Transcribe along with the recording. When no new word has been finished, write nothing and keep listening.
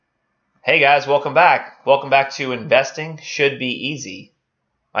Hey guys, welcome back. Welcome back to Investing Should Be Easy.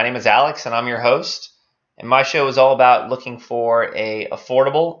 My name is Alex and I'm your host. And my show is all about looking for a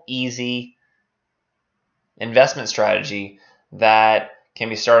affordable, easy investment strategy that can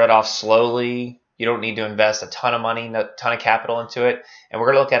be started off slowly. You don't need to invest a ton of money, a ton of capital into it. And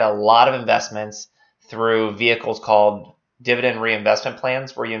we're going to look at a lot of investments through vehicles called dividend reinvestment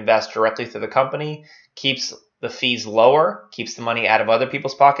plans, where you invest directly through the company, keeps the fees lower, keeps the money out of other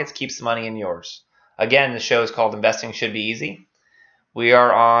people's pockets, keeps the money in yours. Again, the show is called Investing Should Be Easy. We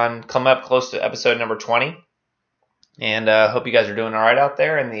are coming up close to episode number 20. And hope you guys are doing all right out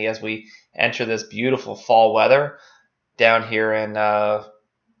there as we enter this beautiful fall weather down here in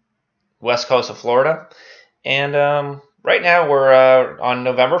west coast of Florida. And right now we're on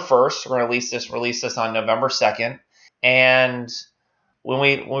November 1st. We're going to release this on November 2nd. And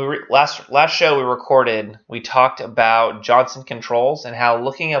last show we recorded, we talked about Johnson Controls and how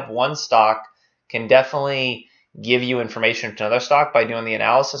looking up one stock can definitely give you information to another stock by doing the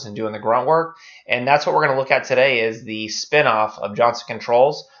analysis and doing the grunt work. And that's what we're going to look at today is the spinoff of Johnson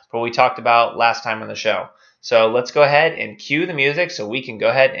Controls, what we talked about last time on the show. So let's go ahead and cue the music so we can go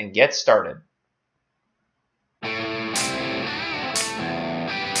ahead and get started.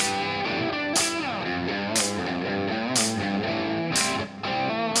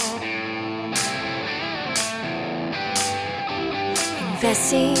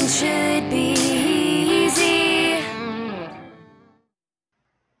 Investing should be easy.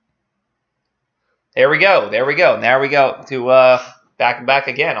 There we go. Now we go to back and back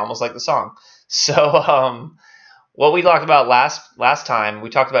again, almost like the song. So what we talked about last time, we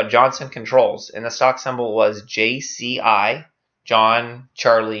talked about Johnson Controls, and the stock symbol was JCI, John,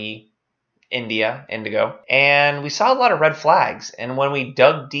 Charlie, India, Indigo. And we saw a lot of red flags. And when we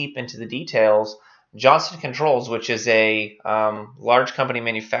dug deep into the details, Johnson Controls, which is a large company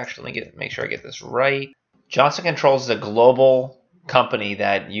manufacturer. Let me make sure I get this right. Johnson Controls is a global company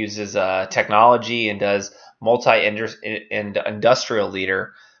that uses technology and does multi-industrial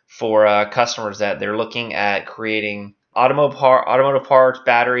leader for customers that they're looking at creating automotive parts,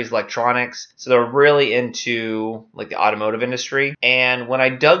 batteries, electronics. So they're really into like the automotive industry. And when I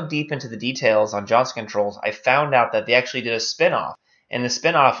dug deep into the details on Johnson Controls, I found out that they actually did a spinoff. And the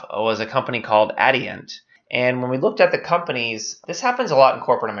spinoff was a company called Adient. And when we looked at the companies, this happens a lot in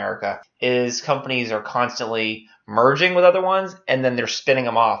corporate America, is companies are constantly merging with other ones and then they're spinning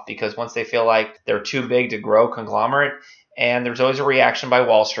them off because once they feel like they're too big to grow conglomerate, and there's always a reaction by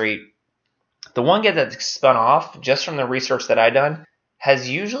Wall Street. The one that's spun off, just from the research that I've done, has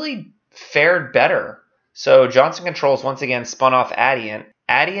usually fared better. So Johnson Controls, once again, spun off Adient.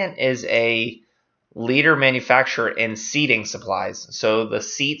 Adient is a leader manufacturer in seating supplies. So the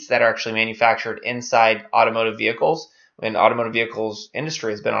seats that are actually manufactured inside automotive vehicles, when automotive vehicles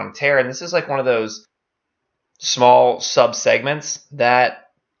industry has been on a tear. And this is like one of those small sub segments that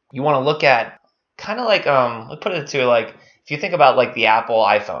you want to look at, kind of like let's put it to like, if you think about like the Apple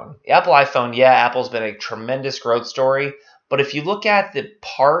iPhone. The Apple iPhone, yeah, Apple's been a tremendous growth story. But if you look at the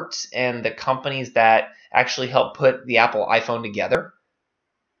parts and the companies that actually help put the Apple iPhone together,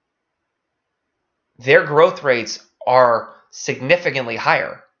 their growth rates are significantly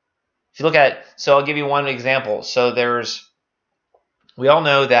higher. If you look at, so I'll give you one example. So we all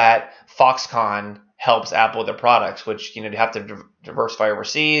know that Foxconn helps Apple with their products, which, you'd have to diversify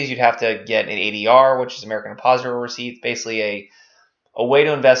overseas. You'd have to get an ADR, which is American Depository Receipts, basically a way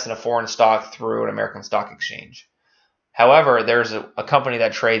to invest in a foreign stock through an American stock exchange. However, there's a company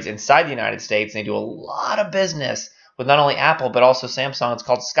that trades inside the United States, and they do a lot of business with not only Apple, but also Samsung. It's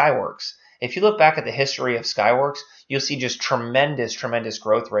called Skyworks. If you look back at the history of Skyworks, you'll see just tremendous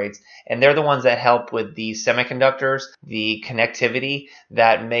growth rates. And they're the ones that help with the semiconductors, the connectivity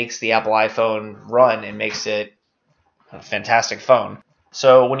that makes the Apple iPhone run and makes it a fantastic phone.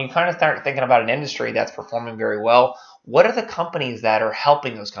 So when you kind of start thinking about an industry that's performing very well, what are the companies that are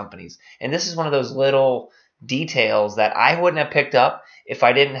helping those companies? And this is one of those little details that I wouldn't have picked up if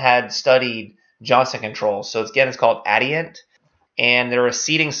I didn't had studied Johnson Controls. So it's called Adient. And they're a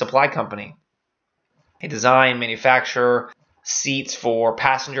seating supply company. They design, manufacture seats for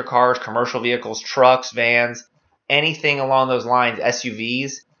passenger cars, commercial vehicles, trucks, vans, anything along those lines,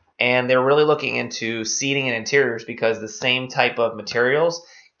 SUVs. And they're really looking into seating and interiors because the same type of materials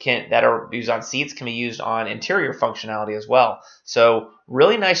that are used on seats can be used on interior functionality as well. So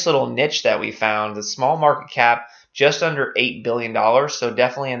really nice little niche that we found. The small market cap, just under $8 billion. So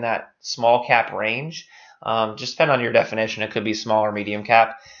definitely in that small cap range. Just depend on your definition. It could be small or medium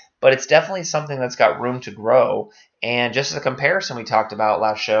cap, but it's definitely something that's got room to grow. And just as a comparison we talked about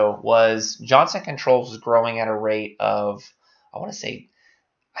last show was Johnson Controls is growing at a rate of, I want to say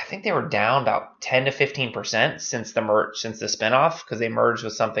I think they were down about 10 to 15% since the spinoff because they merged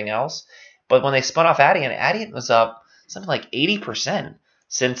with something else. But when they spun off Adient was up something like 80%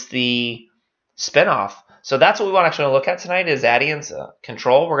 since the spinoff. So that's what we want to actually look at tonight is Adient's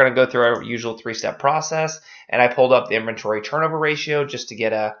control. We're going to go through our usual 3-step process, and I pulled up the inventory turnover ratio just to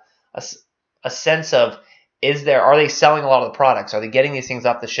get a sense of are they selling a lot of the products? Are they getting these things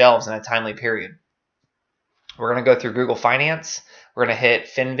off the shelves in a timely period? We're going to go through Google Finance. We're going to hit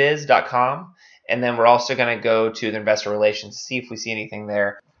finviz.com, and then we're also going to go to the investor relations to see if we see anything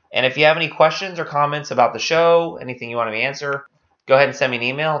there. And if you have any questions or comments about the show, anything you want me to answer, go ahead and send me an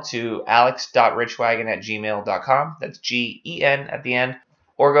email to alex.richwagon@gmail.com. That's Gen at the end.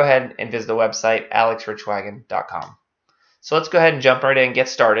 Or go ahead and visit the website, alexrichwagon.com. So let's go ahead and jump right in and get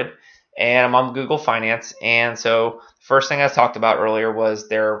started. And I'm on Google Finance. And so first thing I talked about earlier was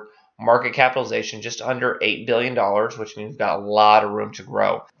their market capitalization, just under $8 billion, which means we've got a lot of room to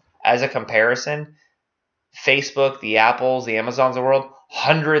grow. As a comparison, Facebook, the Apples, the Amazons of the world,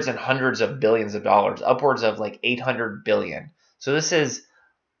 hundreds and hundreds of billions of dollars, upwards of like 800 billion. So this is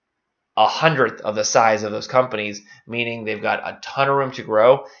 100th of the size of those companies, meaning they've got a ton of room to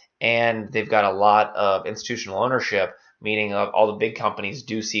grow, and they've got a lot of institutional ownership, meaning all the big companies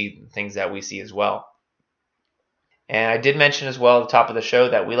do see things that we see as well. And I did mention as well at the top of the show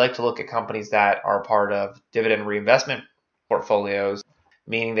that we like to look at companies that are part of dividend reinvestment portfolios,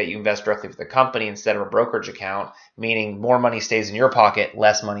 meaning that you invest directly with the company instead of a brokerage account, meaning more money stays in your pocket,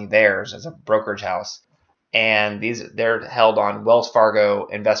 less money theirs as a brokerage house. And they're held on Wells Fargo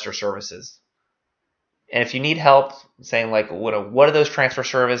Investor Services. And if you need help saying like, what are those transfer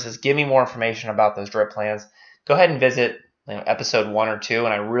services? Give me more information about those drip plans. Go ahead and visit episode 1 or 2,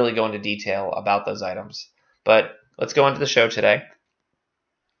 and I really go into detail about those items. But let's go into the show today.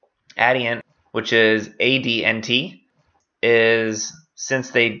 Adient, which is ADNT, is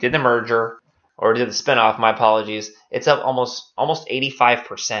since they did the merger or did the spinoff, my apologies, it's up almost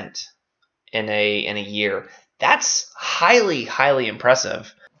 85% in a year. That's highly, highly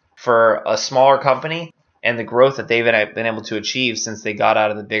impressive for a smaller company and the growth that they've been able to achieve since they got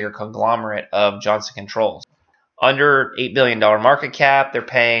out of the bigger conglomerate of Johnson Controls. Under $8 billion market cap, they're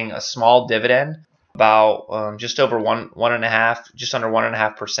paying a small dividend, about just over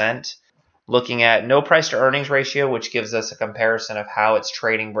 1.5%. Looking at no price to earnings ratio, which gives us a comparison of how it's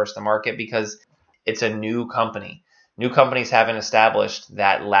trading versus the market because it's a new company. New companies haven't established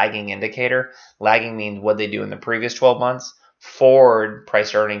that lagging indicator. Lagging means what they do in the previous 12 months. Forward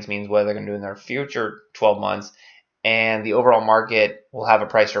price to earnings means what they're going to do in their future 12 months. And the overall market will have a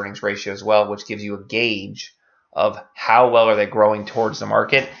price to earnings ratio as well, which gives you a gauge of how well are they growing towards the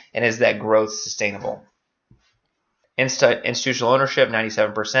market and is that growth sustainable. Institutional ownership,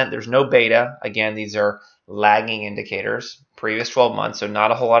 97%. There's no beta. Again, these are lagging indicators, previous 12 months, so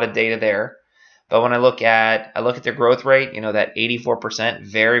not a whole lot of data there. But when I look at their growth rate, that 84%,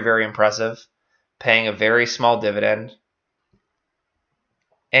 very, very impressive, paying a very small dividend.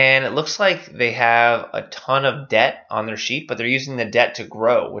 And it looks like they have a ton of debt on their sheet, but they're using the debt to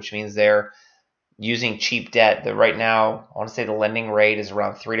grow, which means they're using cheap debt. That right now, I want to say the lending rate is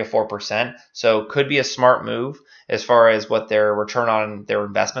around 3 to 4%. So could be a smart move as far as what their return on their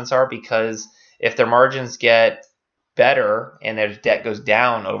investments are, because if their margins get better and their debt goes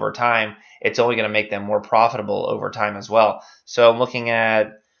down over time, it's only going to make them more profitable over time as well. So I'm looking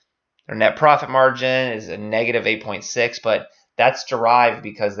at their net profit margin is a negative 8.6, but that's derived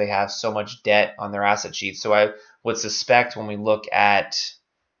because they have so much debt on their asset sheet. So I would suspect when we look at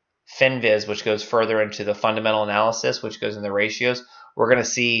FinViz, which goes further into the fundamental analysis, which goes in the ratios, we're going to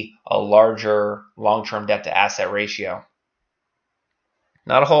see a larger long-term debt to asset ratio.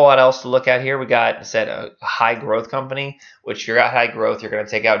 Not a whole lot else to look at here. We got a high growth company, which you're at high growth, you're going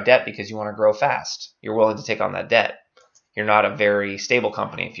to take out debt because you want to grow fast. You're willing to take on that debt. You're not a very stable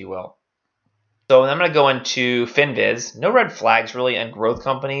company, if you will. So I'm going to go into FinViz. No red flags really in growth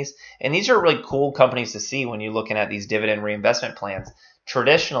companies. And these are really cool companies to see when you're looking at these dividend reinvestment plans.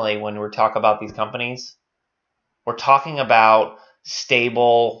 Traditionally, when we talk about these companies, we're talking about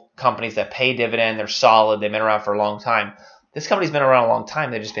stable companies that pay dividend. They're solid. They've been around for a long time. This company's been around a long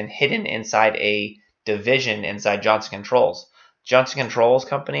time. They've just been hidden inside a division inside Johnson Controls. Johnson Controls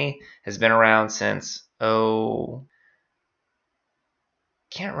company has been around since, can't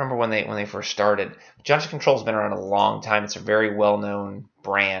remember when they first started. Johnson Controls has been around a long time. It's a very well-known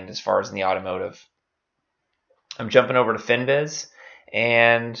brand as far as in the automotive. I'm jumping over to FinViz,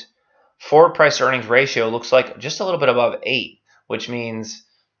 and forward price to earnings ratio looks like just a little bit above 8, which means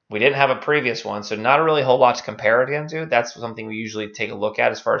we didn't have a previous one, so not really a whole lot to compare it against. That's something we usually take a look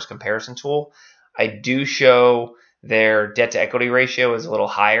at as far as comparison tool. I do show Their debt to equity ratio is a little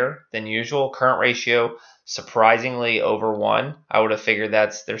higher than usual. Current ratio surprisingly over 1. I would have figured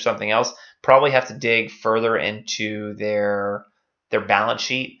there's something else. Probably have to dig further into their balance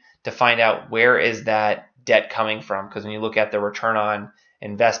sheet to find out where is that debt coming from, because when you look at the return on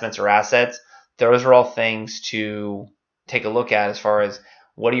investments or assets, those are all things to take a look at as far as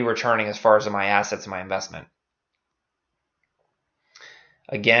what are you returning as far as my assets and my investment.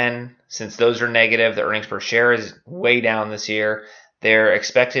 Again, since those are negative, the earnings per share is way down this year. They're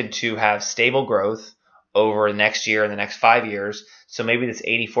expected to have stable growth over the next year and the next 5 years. So maybe this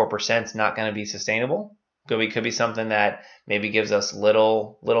 84% is not going to be sustainable. Could be something that maybe gives us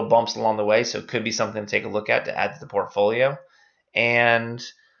little bumps along the way. So it could be something to take a look at to add to the portfolio. And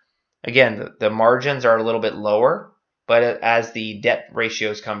again, the margins are a little bit lower, but as the debt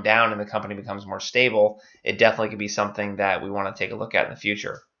ratios come down and the company becomes more stable, it definitely could be something that we want to take a look at in the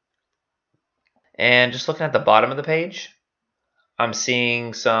future. And just looking at the bottom of the page, I'm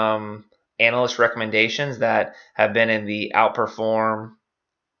seeing some analyst recommendations that have been in the outperform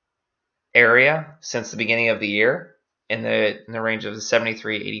area since the beginning of the year, in the range of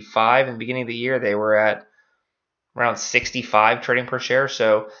 73.85. In the beginning of the year, they were at around 65 trading per share,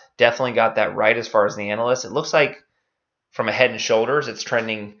 so definitely got that right as far as the analysts. It looks like from a Head and Shoulders, it's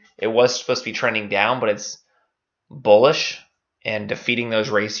trending. It was supposed to be trending down, but it's bullish and defeating those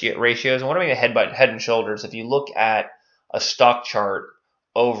ratios. And what I mean by Head and Shoulders, if you look at a stock chart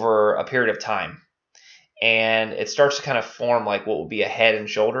over a period of time, and it starts to kind of form like what would be a head and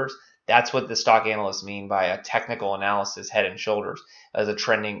shoulders, that's what the stock analysts mean by a technical analysis head and shoulders, as a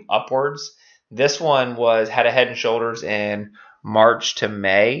trending upwards. This one had a head and shoulders in March to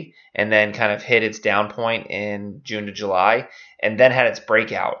May, and then kind of hit its down point in June to July, and then had its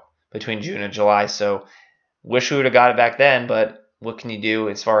breakout between June and July. So wish we would have got it back then, but what can you do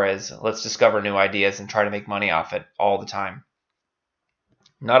as far as let's discover new ideas and try to make money off it all the time?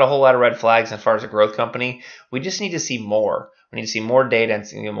 Not a whole lot of red flags as far as a growth company. We just need to see more. We need to see more data and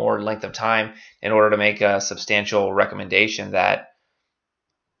see more length of time in order to make a substantial recommendation that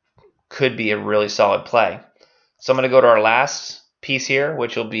could be a really solid play. So I'm going to go to our last piece here,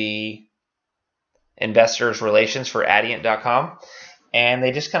 which will be investors relations for Adient.com. And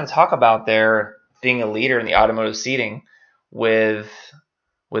they just kind of talk about their being a leader in the automotive seating within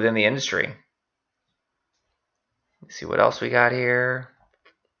the industry. Let's see what else we got here.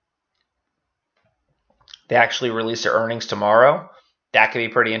 They actually release their earnings tomorrow. That could be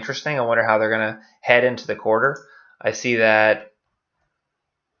pretty interesting. I wonder how they're going to head into the quarter. I see that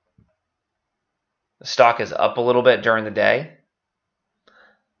the stock is up a little bit during the day.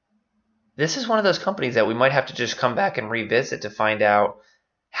 This is one of those companies that we might have to just come back and revisit to find out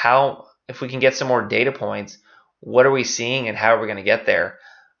how, if we can get some more data points, what are we seeing and how are we going to get there?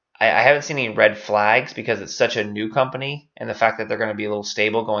 I haven't seen any red flags because it's such a new company, and the fact that they're going to be a little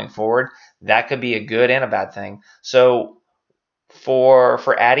stable going forward, that could be a good and a bad thing. So for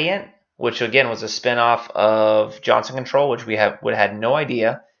Adient, which again was a spinoff of Johnson Control, which would have had no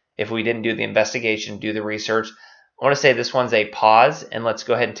idea if we didn't do the investigation, do the research. I want to say this one's a pause, and let's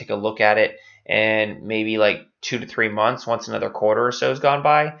go ahead and take a look at it and maybe like 2 to 3 months, once another quarter or so has gone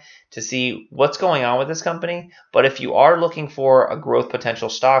by, to see what's going on with this company. But if you are looking for a growth potential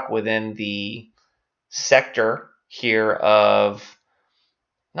stock within the sector here of,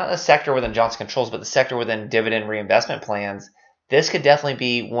 not the sector within Johnson Controls, but the sector within dividend reinvestment plans, this could definitely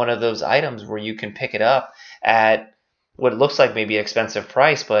be one of those items where you can pick it up at what looks like maybe an expensive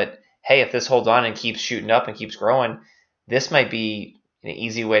price. But hey, if this holds on and keeps shooting up and keeps growing, this might be an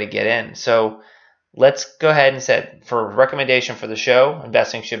easy way to get in. So let's go ahead and set for recommendation for the show.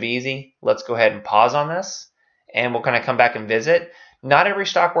 Investing should be easy. Let's go ahead and pause on this, and we'll kind of come back and visit. Not every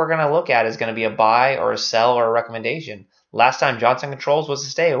stock we're going to look at is going to be a buy or a sell or a recommendation. Last time Johnson Controls was a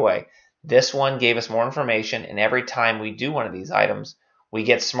stay away. This one gave us more information, and every time we do one of these items, we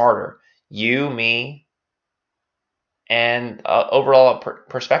get smarter. You, me, and overall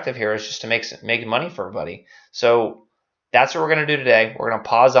perspective here is just to make money for everybody. So that's what we're going to do today. We're going to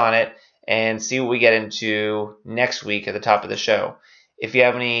pause on it and see what we get into next week at the top of the show. If you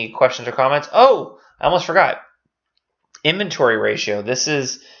have any questions or comments, I almost forgot. Inventory ratio. This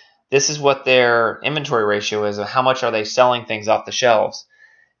is what their inventory ratio is. How much are they selling things off the shelves?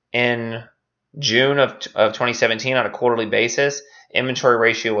 In June of 2017, on a quarterly basis, inventory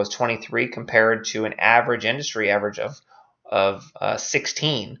ratio was 23 compared to an industry average of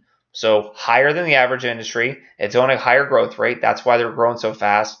 16. So higher than the average industry. It's on a higher growth rate. That's why they're growing so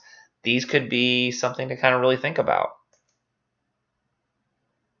fast. These could be something to kind of really think about.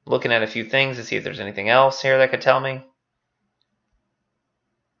 Looking at a few things to see if there's anything else here that could tell me.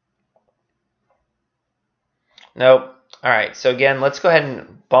 Nope. All right. So again, let's go ahead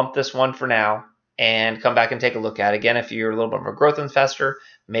and bump this one for now and come back and take a look at it. Again, if you're a little bit of a growth investor,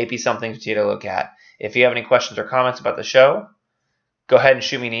 maybe something to take a look at. If you have any questions or comments about the show, go ahead and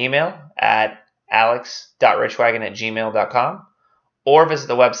shoot me an email at alex.richwagon@gmail.com or visit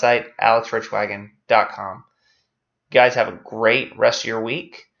the website alexrichwagon.com. You guys have a great rest of your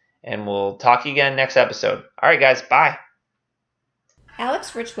week, and we'll talk to you again next episode. All right, guys. Bye.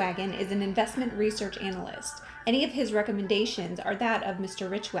 Alex Richwagon is an investment research analyst. Any of his recommendations are that of Mr.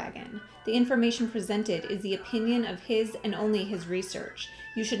 Richwagon. The information presented is the opinion of his and only his research.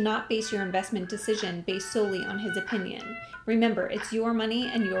 You should not base your investment decision based solely on his opinion. Remember, it's your money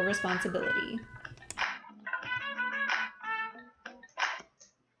and your responsibility.